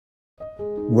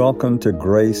Welcome to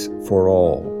Grace for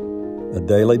All, a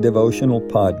daily devotional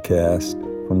podcast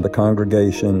from the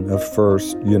congregation of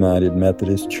First United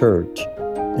Methodist Church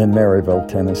in Maryville,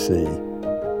 Tennessee.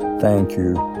 Thank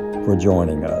you for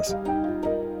joining us.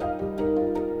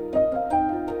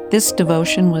 This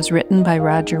devotion was written by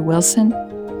Roger Wilson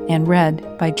and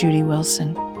read by Judy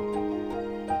Wilson.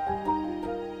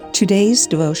 Today's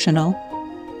devotional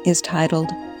is titled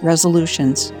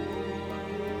Resolutions.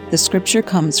 The scripture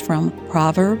comes from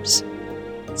Proverbs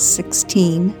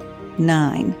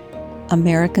 16:9,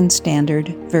 American Standard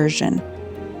Version.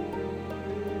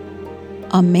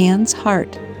 A man's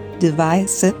heart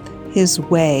deviseth his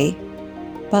way,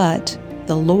 but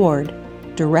the Lord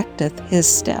directeth his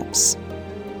steps.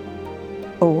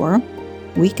 Or,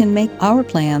 we can make our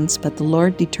plans, but the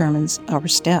Lord determines our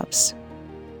steps.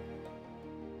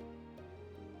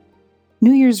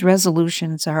 New Year's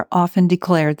resolutions are often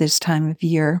declared this time of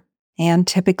year and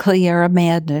typically are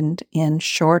abandoned in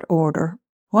short order.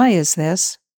 Why is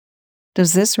this?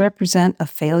 Does this represent a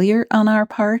failure on our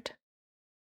part?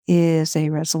 Is a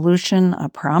resolution a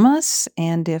promise?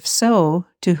 And if so,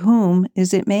 to whom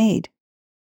is it made?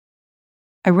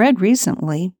 I read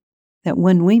recently that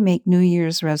when we make New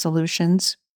Year's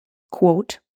resolutions,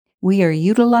 quote, we are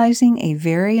utilizing a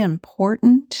very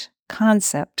important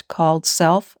concept called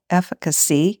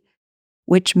self-efficacy,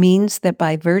 which means that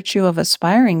by virtue of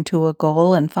aspiring to a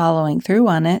goal and following through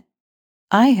on it,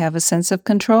 I have a sense of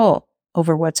control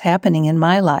over what's happening in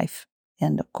my life,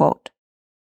 end of quote.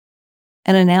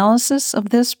 An analysis of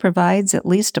this provides at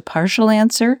least a partial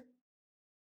answer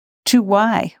to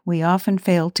why we often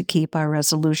fail to keep our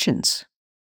resolutions.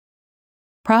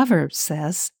 Proverbs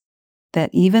says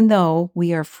that even though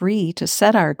we are free to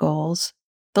set our goals,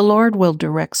 the Lord will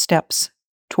direct steps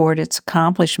toward its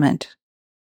accomplishment.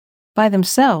 By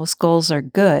themselves, goals are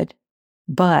good,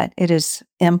 but it is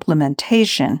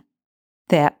implementation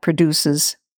that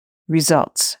produces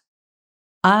results.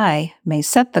 I may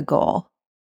set the goal,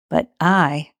 but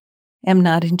I am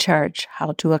not in charge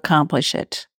how to accomplish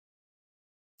it.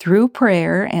 Through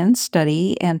prayer and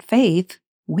study and faith,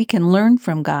 we can learn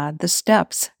from God the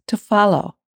steps to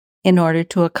follow in order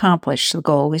to accomplish the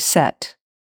goal we set.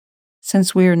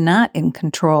 Since we are not in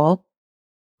control,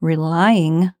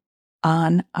 relying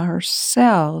on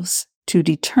ourselves to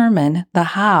determine the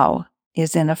how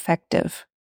is ineffective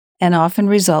and often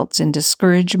results in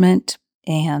discouragement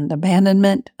and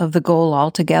abandonment of the goal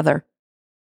altogether.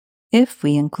 If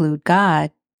we include God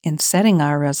in setting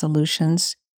our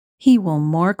resolutions, He will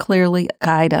more clearly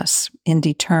guide us in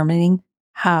determining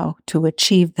how to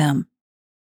achieve them.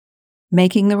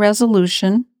 Making the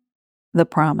resolution, the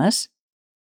promise,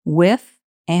 with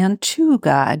and to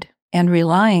God and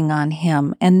relying on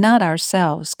Him and not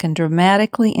ourselves can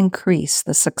dramatically increase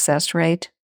the success rate.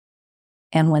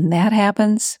 And when that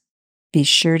happens, be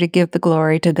sure to give the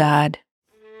glory to God.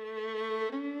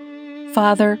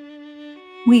 Father,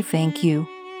 we thank You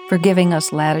for giving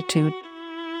us latitude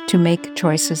to make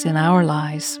choices in our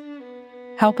lives.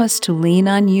 Help us to lean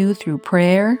on You through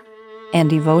prayer and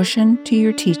devotion to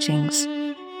Your teachings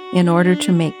in order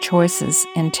to make choices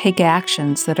and take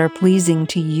actions that are pleasing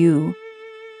to You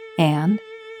and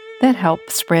that help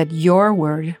spread Your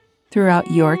word throughout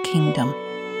Your kingdom.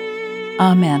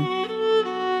 Amen.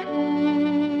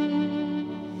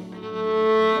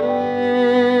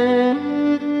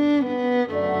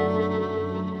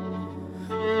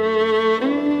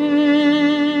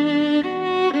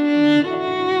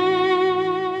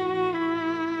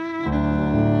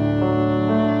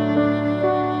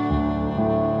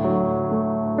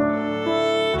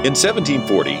 In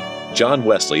 1740, John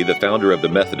Wesley, the founder of the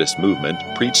Methodist movement,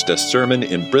 preached a sermon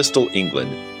in Bristol,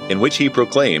 England, in which he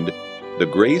proclaimed, "The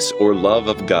grace or love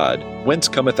of God, whence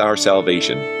cometh our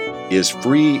salvation, is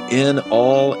free in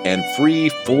all and free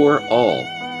for all."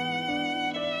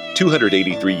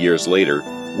 283 years later,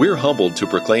 we're humbled to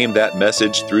proclaim that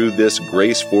message through this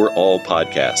Grace for All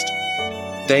podcast.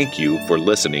 Thank you for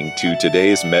listening to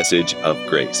today's message of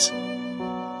grace.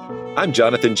 I'm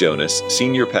Jonathan Jonas,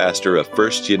 Senior Pastor of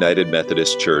First United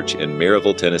Methodist Church in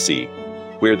Maryville, Tennessee,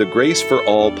 where the Grace for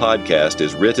All podcast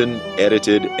is written,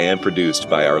 edited, and produced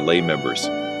by our lay members.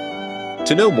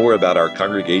 To know more about our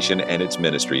congregation and its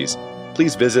ministries,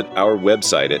 please visit our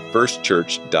website at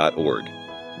firstchurch.org.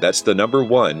 That's the number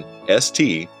 1,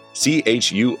 stchurch.org.